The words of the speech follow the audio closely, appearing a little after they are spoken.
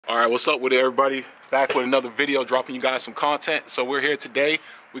Alright, what's up with everybody? Back with another video, dropping you guys some content. So we're here today.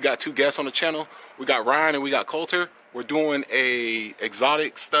 We got two guests on the channel. We got Ryan and we got Coulter. We're doing a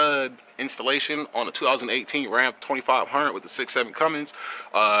XOTIC stud installation on a 2018 Ram 2500 with the 6.7 Cummins.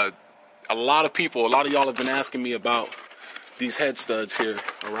 A lot of y'all have been asking me about these head studs here,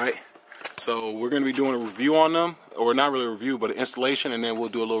 alright? So we're going to be doing a review on them, or not really a review, but an installation, and then we'll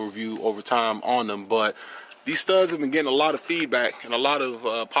do a little review over time on them. But these studs have been getting a lot of feedback and a lot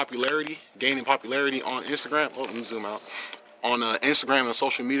of popularity, gaining popularity on Instagram. Oh, let me zoom out. On Instagram and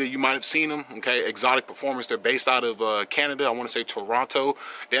social media, you might have seen them, okay? XOTIC Performance, they're based out of Canada, I want to say Toronto.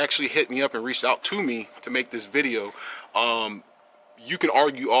 They actually hit me up and reached out to me to make this video. You can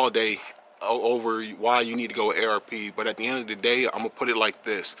argue all day over why you need to go with ARP, but at the end of the day, I'm gonna put it like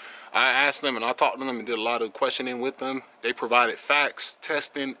this. I asked them and I talked to them and did a lot of questioning with them. They provided facts,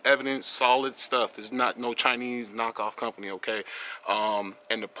 testing, evidence, solid stuff. This is not no Chinese knockoff company, okay?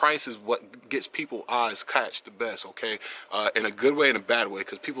 And the price is what gets people's eyes catch the best, okay? In a good way and a bad way,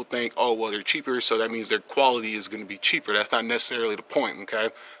 because people think, oh, well, they're cheaper, so that means their quality is going to be cheaper. That's not necessarily the point,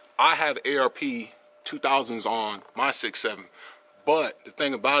 okay? I have ARP 2000s on my 6.7. But the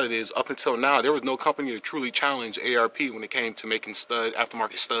thing about it is, up until now, there was no company to truly challenge ARP when it came to making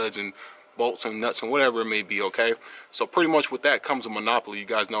aftermarket studs and bolts and nuts and whatever it may be, okay? So pretty much with that comes a monopoly. You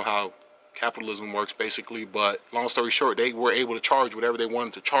guys know how capitalism works, basically. But long story short, they were able to charge whatever they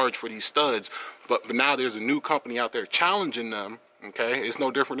wanted to charge for these studs. But now there's a new company out there challenging them, okay? It's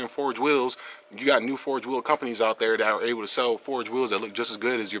no different than Forged Wheels. You got new Forged Wheel companies out there that are able to sell Forged Wheels that look just as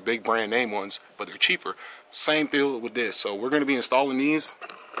good as your big brand name ones, but they're cheaper. Same deal with this. So we're going to be installing these.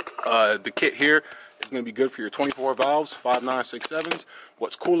 The kit here is going to be good for your 24 valves, 5, 9, 6, 7s.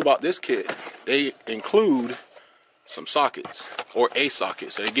 What's cool about this kit, they include some sockets, or a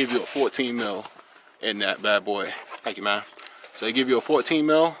socket. So they give you a 14 mil in that bad boy. Thank you, man. So they give you a 14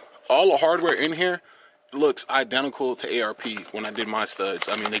 mil. All the hardware in here looks identical to ARP when I did my studs.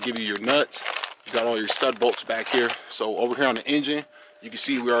 I mean, they give you your nuts. You got all your stud bolts back here. So over here on the engine, you can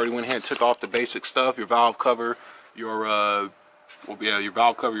see we already went ahead and took off the basic stuff, your valve cover, your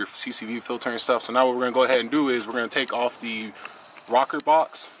valve cover, your CCV filter and stuff. So now what we're gonna go ahead and do is we're gonna take off the rocker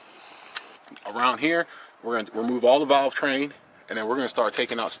box around here. We're gonna remove all the valve train, and then we're gonna start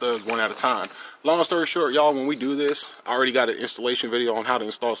taking out studs one at a time. Long story short, y'all, when we do this, I already got an installation video on how to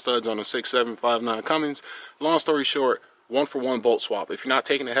install studs on a 6.7 5.9 Cummins. Long story short, 1-for-1 bolt swap. If you're not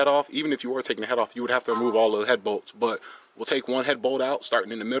taking the head off, even if you were taking the head off, you would have to remove all the head bolts. But we'll take one head bolt out,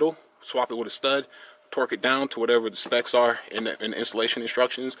 starting in the middle, swap it with a stud, torque it down to whatever the specs are in the installation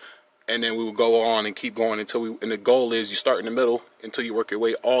instructions, and then we will go on and keep going until and the goal is you start in the middle until you work your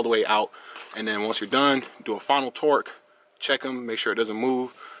way all the way out. And then once you're done, do a final torque, check them, make sure it doesn't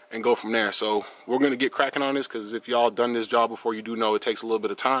move, and go from there. So we're going to get cracking on this, because if y'all done this job before, you do know it takes a little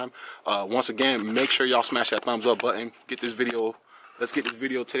bit of time. Once again, make sure y'all smash that thumbs up button. Get this video. Let's get this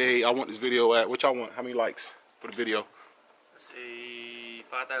video today. I want this video at, what y'all want? How many likes for the video? Let's say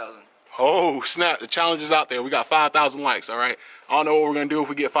 5,000. Oh, snap. The challenge is out there. We got 5,000 likes, all right? I don't know what we're going to do if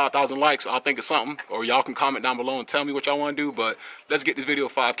we get 5,000 likes. I'll think of something, or y'all can comment down below and tell me what y'all want to do, but let's get this video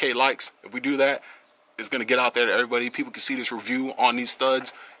 5K likes. If we do that, it's going to get out there to everybody. People can see this review on these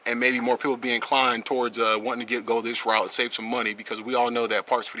studs, and maybe more people be inclined towards wanting to go this route and save some money, because we all know that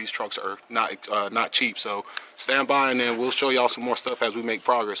parts for these trucks are not cheap. So stand by, and then we'll show y'all some more stuff as we make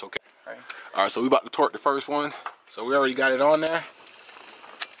progress, okay? All right, so we about to torque the first one. So we already got it on there.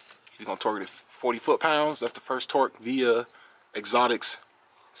 He's going to torque it at 40 foot-pounds. That's the first torque via XOTIC's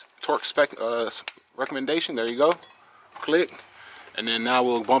torque spec recommendation. There you go. Click. And then now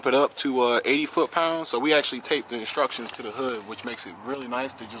we'll bump it up to 80 foot-pounds. So we actually taped the instructions to the hood, which makes it really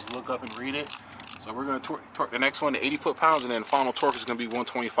nice to just look up and read it. So we're going to torque the next one to 80 foot-pounds, and then the final torque is going to be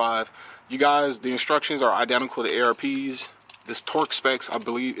 125. You guys, the instructions are identical to ARP's. This torque specs, I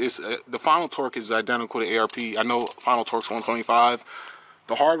believe, is the final torque is identical to ARP. I know final torque's 125.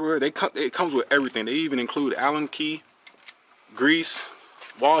 The hardware, it comes with everything. They even include Allen key, grease,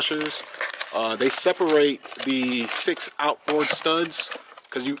 washers. They separate the 6 outboard studs,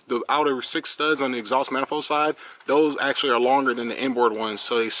 because the outer 6 studs on the exhaust manifold side, those actually are longer than the inboard ones.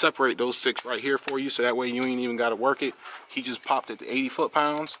 So they separate those 6 right here for you, so that way you ain't even got to work it. He just popped it to 80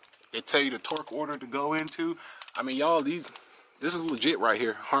 foot-pounds. They tell you the torque order to go into. I mean, y'all, this is legit right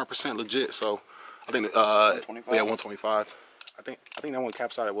here, 100% legit. So I think, 125? Yeah, 125. I think that one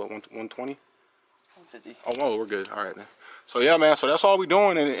caps out at what, 120? 150. Oh, well, we're good. All right, then. So yeah, man, so that's all we're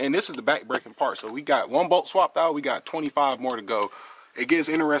doing, and this is the back-breaking part. So we got 1 bolt swapped out, we got 25 more to go. It gets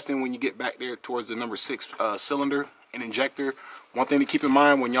interesting when you get back there towards the number 6 cylinder and injector. One thing to keep in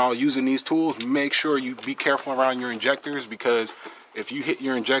mind when y'all using these tools, make sure you be careful around your injectors, because if you hit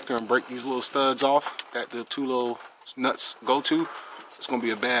your injector and break these little studs off that the two little nuts go to, it's gonna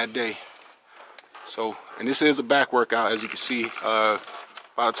be a bad day. So, and this is a back workout, as you can see. By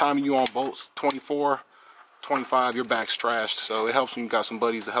the time you on bolts 24, 25, your back's trashed. So it helps when you got some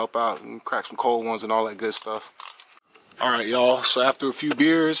buddies to help out and crack some cold ones and all that good stuff. All right, y'all. So after a few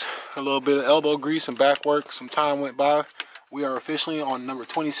beers, a little bit of elbow grease and back work, some time went by. We are officially on number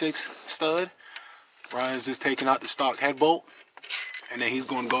 26 stud. Ryan's just taking out the stock head bolt, and then he's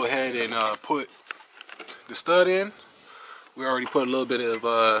going to go ahead and put the stud in. We already put a little bit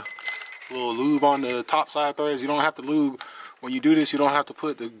of little lube on the top side threads. You don't have to lube. When you do this, you don't have to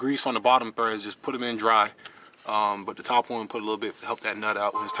put the grease on the bottom threads. Just put them in dry. But the top one, put a little bit to help that nut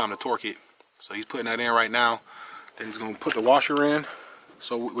out when it's time to torque it. So he's putting that in right now. Then he's going to put the washer in.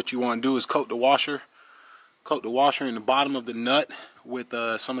 So what you want to do is coat the washer in the bottom of the nut with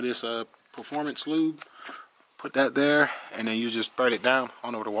some of this performance lube. Put that there, and then you just thread it down.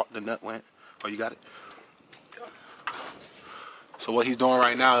 I don't know where the nut went. Oh, you got it? So what he's doing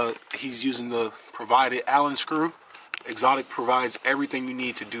right now, he's using the provided Allen screw. XOTIC provides everything you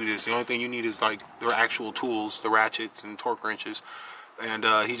need to do this. The only thing you need is like their actual tools, the ratchets and torque wrenches. And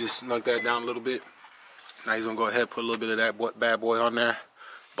he just snuck that down a little bit. Now he's gonna go ahead and put a little bit of that bad boy on there.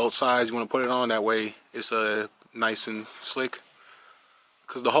 Both sides, you wanna put it on that way. It's nice and slick.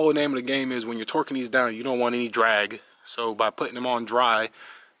 Because the whole name of the game is when you're torquing these down, you don't want any drag. So by putting them on dry,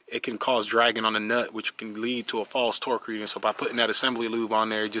 it can cause dragging on the nut, which can lead to a false torque reading. So by putting that assembly lube on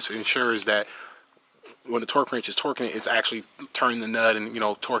there, it just ensures that when the torque wrench is torquing it, it's actually turning the nut and, you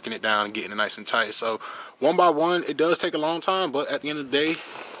know, torquing it down and getting it nice and tight. So one by one, it does take a long time, but at the end of the day,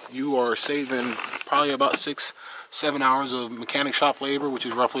 you are saving probably about 6-7 hours of mechanic shop labor, which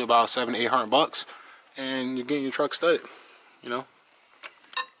is roughly about $700-800, and you're getting your truck studded, you know.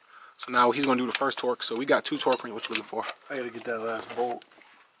 So now he's gonna do the first torque. So we got 2 torque rings. What you looking for? I gotta get that last bolt.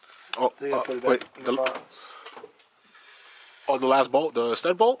 Oh, wait, the last bolt, the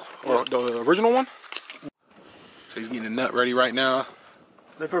stud bolt, or the original one? So he's getting the nut ready right now.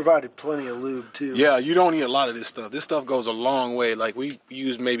 They provided plenty of lube too. Yeah, you don't need a lot of this stuff. This stuff goes a long way. Like we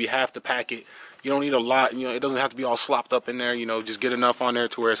use maybe half the packet. You don't need a lot. You know, it doesn't have to be all slopped up in there. You know, just get enough on there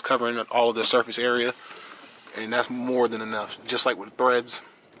to where it's covering all of the surface area, and that's more than enough. Just like with threads,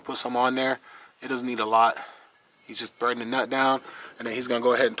 put some on there. It doesn't need a lot. He's just threading the nut down, and then he's gonna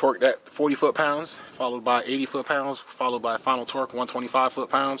go ahead and torque that 40 foot-pounds, followed by 80 foot-pounds, followed by final torque 125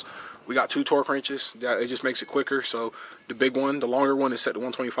 foot-pounds. We got 2 torque wrenches. It just makes it quicker. So the big one, the longer one, is set to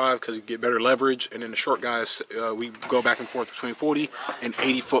 125 because you get better leverage, and then the short guys, we go back and forth between 40 and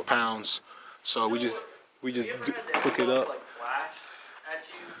 80 foot-pounds. So we just hook it up.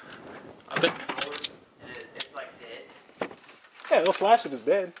 I think. It's like dead. Yeah, it'll flash if it's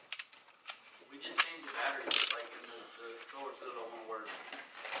dead.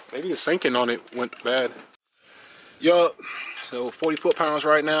 Maybe the sinking on it went bad. Yup. So 40 foot-pounds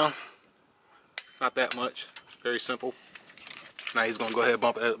right now. It's not that much. It's very simple. Now he's gonna go ahead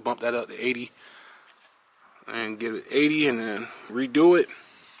and bump that up to 80, and get it 80, and then redo it.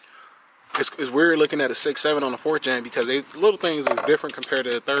 It's weird looking at a 6.7 on the 4th gen because little things is different compared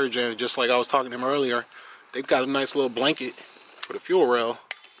to the 3rd gen. Just like I was talking to him earlier, they've got a nice little blanket for the fuel rail.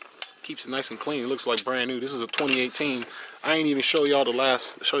 Keeps it nice and clean. It looks like brand new. This is a 2018. I ain't even show y'all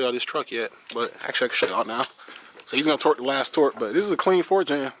this truck yet, but actually I can show y'all now. So he's gonna torque the last torque, but this is a clean 4th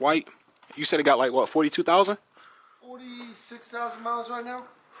gen, white. You said it got like what, 42,000? 46,000 miles right now.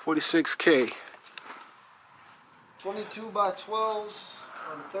 46K. 22 by 12s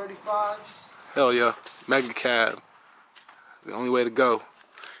on 35s. Hell yeah, mega cab. The only way to go.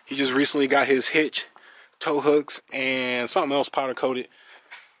 He just recently got his hitch, tow hooks, and something else powder coated.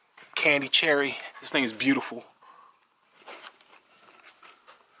 Candy cherry. This thing is beautiful.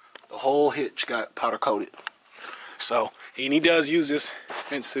 The whole hitch got powder coated. So, and he does use this,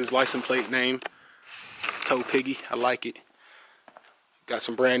 hence his license plate name, Tow Piggy. I like it. Got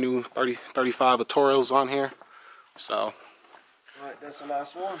some brand new 35 tutorials on here. So, alright, that's the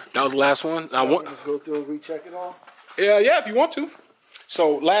last one. That was the last one. So I want to go through and recheck it all. Yeah, if you want to.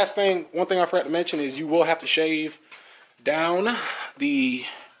 So, last thing, one thing I forgot to mention is you will have to shave down the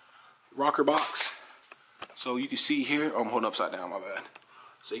rocker box. So you can see here, oh, I'm holding upside down, my bad.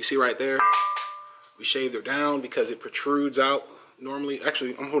 So you can see right there, we shaved it down because it protrudes out normally.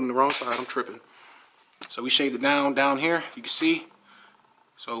 Actually, I'm holding the wrong side, I'm tripping. So we shaved it down here, you can see.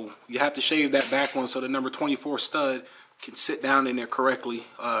 So you have to shave that back one so the number 24 stud can sit down in there correctly.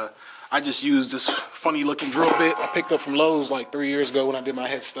 I just used this funny looking drill bit I picked up from Lowe's like 3 years ago when I did my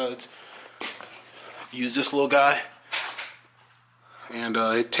head studs. Use this little guy. And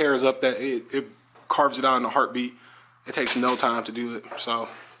it tears up that, it carves it out in a heartbeat. It takes no time to do it. So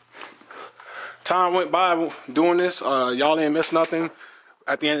time went by doing this. Y'all didn't miss nothing.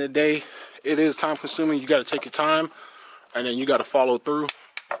 At the end of the day, it is time consuming. You got to take your time, and then you got to follow through.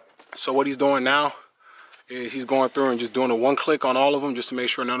 So what he's doing now is he's going through and just doing a one click on all of them just to make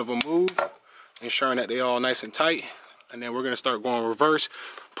sure none of them move, ensuring that they all nice and tight. And then we're gonna start going reverse,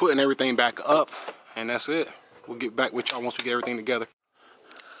 putting everything back up, and that's it. We'll get back with y'all once we get everything together.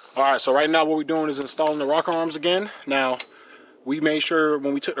 All right, so right now what we're doing is installing the rocker arms again. Now, we made sure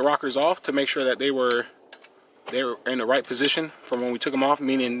when we took the rockers off to make sure that they were in the right position from when we took them off,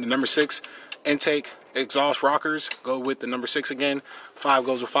 meaning the number 6 intake exhaust rockers go with the number 6 again, 5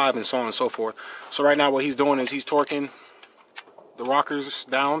 goes with 5, and so on and so forth. So right now what he's doing is he's torquing the rockers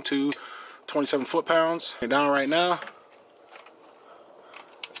down to 27 foot-pounds. They're down right now,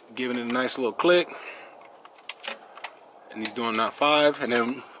 giving it a nice little click, and he's doing that 5. And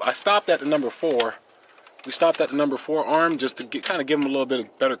then I stopped at the number 4. We stopped at the number 4 arm just to kind of give him a little bit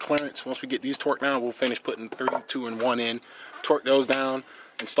of better clearance. Once we get these torqued down, we'll finish putting 32 and 1 in, torque those down,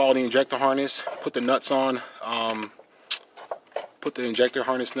 install the injector harness, put the nuts on, put the injector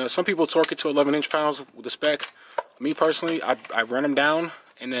harness nuts. Some people torque it to 11 inch-pounds with the spec. Me personally, I run them down,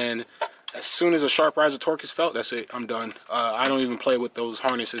 and then as soon as a sharp rise of torque is felt, that's it, I'm done. I don't even play with those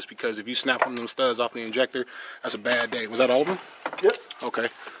harnesses, because if you snap them studs off the injector, that's a bad day. Was that all of them? Yep. Okay,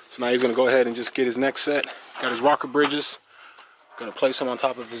 so now he's gonna go ahead and just get his next set. Got his rocker bridges. Gonna place them on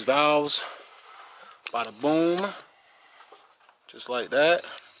top of his valves. Bada boom. Just like that.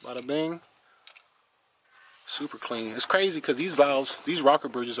 Bada bing. Super clean. It's crazy because these valves, these rocker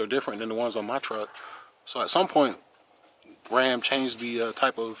bridges are different than the ones on my truck. So at some point, Ram changed the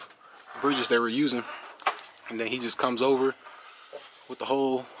type of bridges they were using, and then he just comes over with the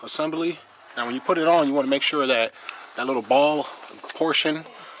whole assembly. Now when you put it on, you want to make sure that that little ball portion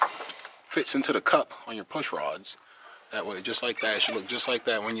fits into the cup on your push rods. That way, just like that, it should look just like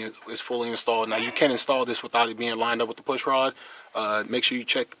that when it's fully installed. Now you can install this without it being lined up with the push rod. Make sure you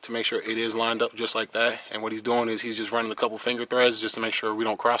check to make sure it is lined up just like that. And what he's doing is he's just running a couple finger threads just to make sure we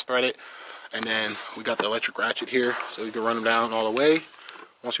don't cross thread it. And then we got the electric ratchet here, so we can run them down all the way.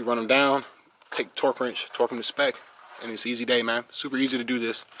 Once we run them down, take the torque wrench, torque them to spec, and it's easy day, man. Super easy to do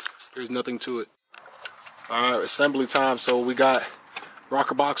this. There's nothing to it. All right, assembly time. So we got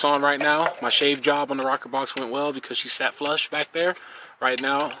rocker box on right now. My shave job on the rocker box went well because she sat flush back there. Right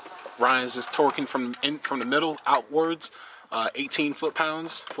now, Ryan's just torquing from the middle outwards. 18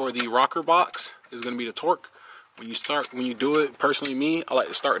 foot-pounds for the rocker box is going to be the torque. When you do it, personally me, I like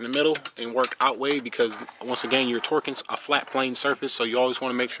to start in the middle and work outway, because once again, you're torquing a flat plane surface, so you always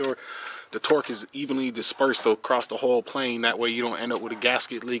want to make sure the torque is evenly dispersed across the whole plane. That way you don't end up with a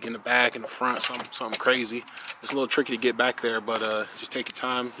gasket leak in the back and the front, something crazy. It's a little tricky to get back there, but just take your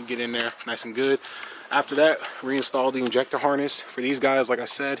time, you get in there nice and good. After that, reinstall the injector harness. For these guys, like I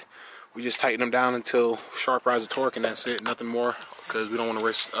said, we just tighten them down until sharp rise of torque, and that's it, nothing more, because we don't want to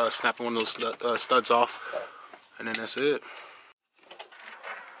risk snapping one of those studs off. And then that's it.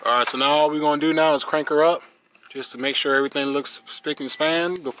 Alright, so now all we're going to do now is crank her up, just to make sure everything looks spick and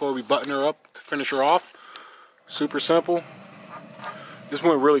span before we button her up to finish her off. Super simple. This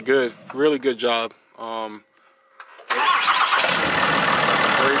went really good job. There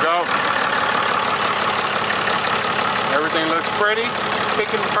you go. Everything looks pretty,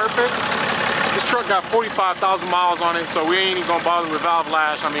 spick and perfect. This truck got 45,000 miles on it, so we ain't even gonna bother with valve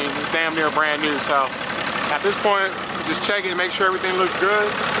lash. I mean, it's damn near brand new, so at this point, just check it and make sure everything looks good,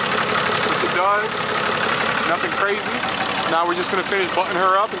 which it does. Nothing crazy. Now we're just gonna finish buttoning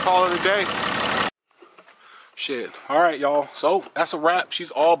her up and call it a day. Shit. All right, y'all. So that's a wrap.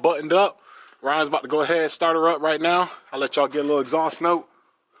 She's all buttoned up. Ryan's about to go ahead and start her up right now. I'll let y'all get a little exhaust note.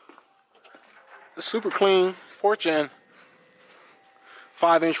 It's super clean, 4th gen.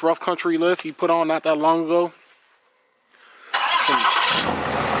 5-inch rough country lift he put on not that long ago.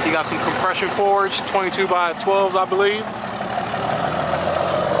 He got some compression forged, 22 by 12s, I believe.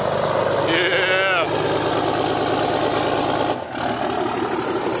 Yeah.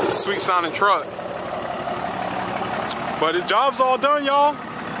 Sweet sounding truck. But his job's all done, y'all.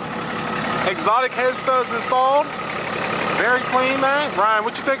 XOTIC head studs installed. Very clean, man. Ryan,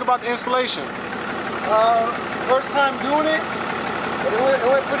 what you think about the installation? First time doing it, but it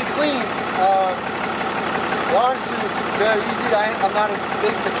went pretty clean. Honestly, it's very easy. I'm not a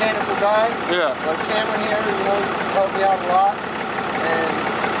big mechanical guy. Yeah. But Cameron here, helped me out a lot. And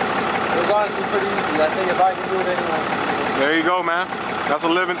it was honestly pretty easy. I think if I can do it, anyone can do it. There you go, man. That's a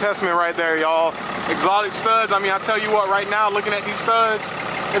living testament right there, y'all. XOTIC studs. I mean, I tell you what, right now, looking at these studs,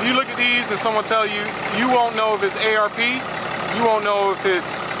 if you look at these and someone tell you, you won't know if it's ARP, you won't know if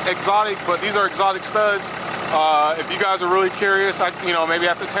it's XOTIC, but these are XOTIC studs. If you guys are really curious, maybe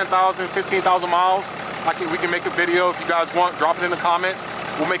after 10,000, 15,000 miles, we can make a video. If you guys want, drop it in the comments.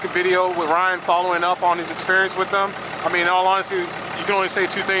 We'll make a video with Ryan following up on his experience with them. I mean, in all honesty, you can only say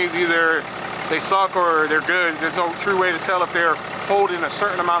two things: either they suck or they're good. There's no true way to tell if they're holding a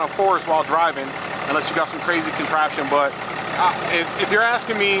certain amount of force while driving, unless you got some crazy contraption. But if you're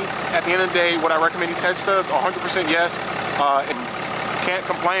asking me, at the end of the day, would I recommend these head studs? 100% yes. Can't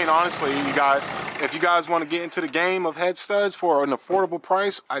complain, honestly, you guys. If you guys want to get into the game of head studs for an affordable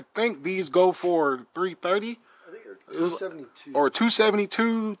price, I think these go for $330. I think they're $272. Or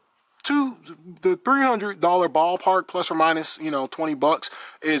 $272. The $300 ballpark, plus or minus, 20 bucks,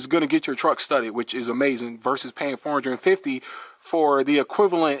 is gonna get your truck studded, which is amazing, versus paying $450 for the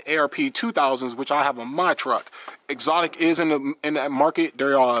equivalent ARP 2000s, which I have on my truck. XOTIC is in that market.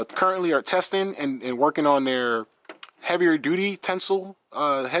 They currently are testing and working on their heavier duty tensile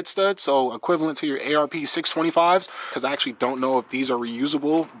head stud, so equivalent to your ARP 625s, because I actually don't know if these are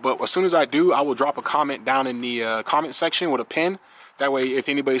reusable, but as soon as I do, I will drop a comment down in the comment section with a pin. That way, if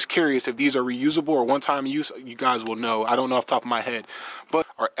anybody's curious if these are reusable or one-time use, you guys will know. I don't know off the top of my head, but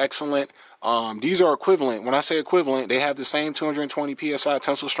are excellent. These are equivalent. When I say equivalent, they have the same 220 PSI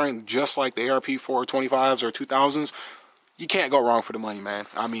tensile strength, just like the ARP 425s or 2000s. You can't go wrong for the money, man.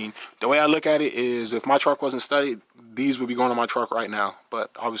 I mean, the way I look at it is, if my truck wasn't studded, these would be going on my truck right now. But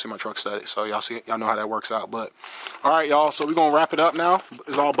obviously my truck's studded, so y'all know how that works out. But all right, y'all, so we're gonna wrap it up now.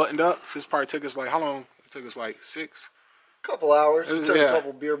 It's all buttoned up. This probably took us like, how long? It took us like 6. Couple hours. We took a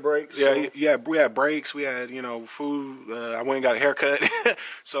couple beer breaks. Yeah, so. yeah, we had breaks. We had, food. I went and got a haircut.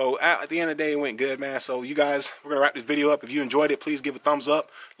 So at the end of the day, it went good, man. So you guys, we're gonna wrap this video up. If you enjoyed it, please give a thumbs up,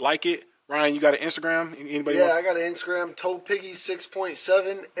 like it. Ryan, you got an Instagram? Anybody? Yeah, I got an Instagram,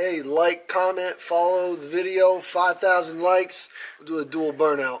 ToePiggy6.7. Hey, like, comment, follow the video. 5,000 likes. We'll do a dual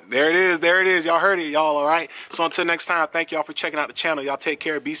burnout. There it is. There it is. Y'all heard it, y'all. All right. So until next time, thank y'all for checking out the channel. Y'all take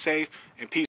care. Be safe and peace.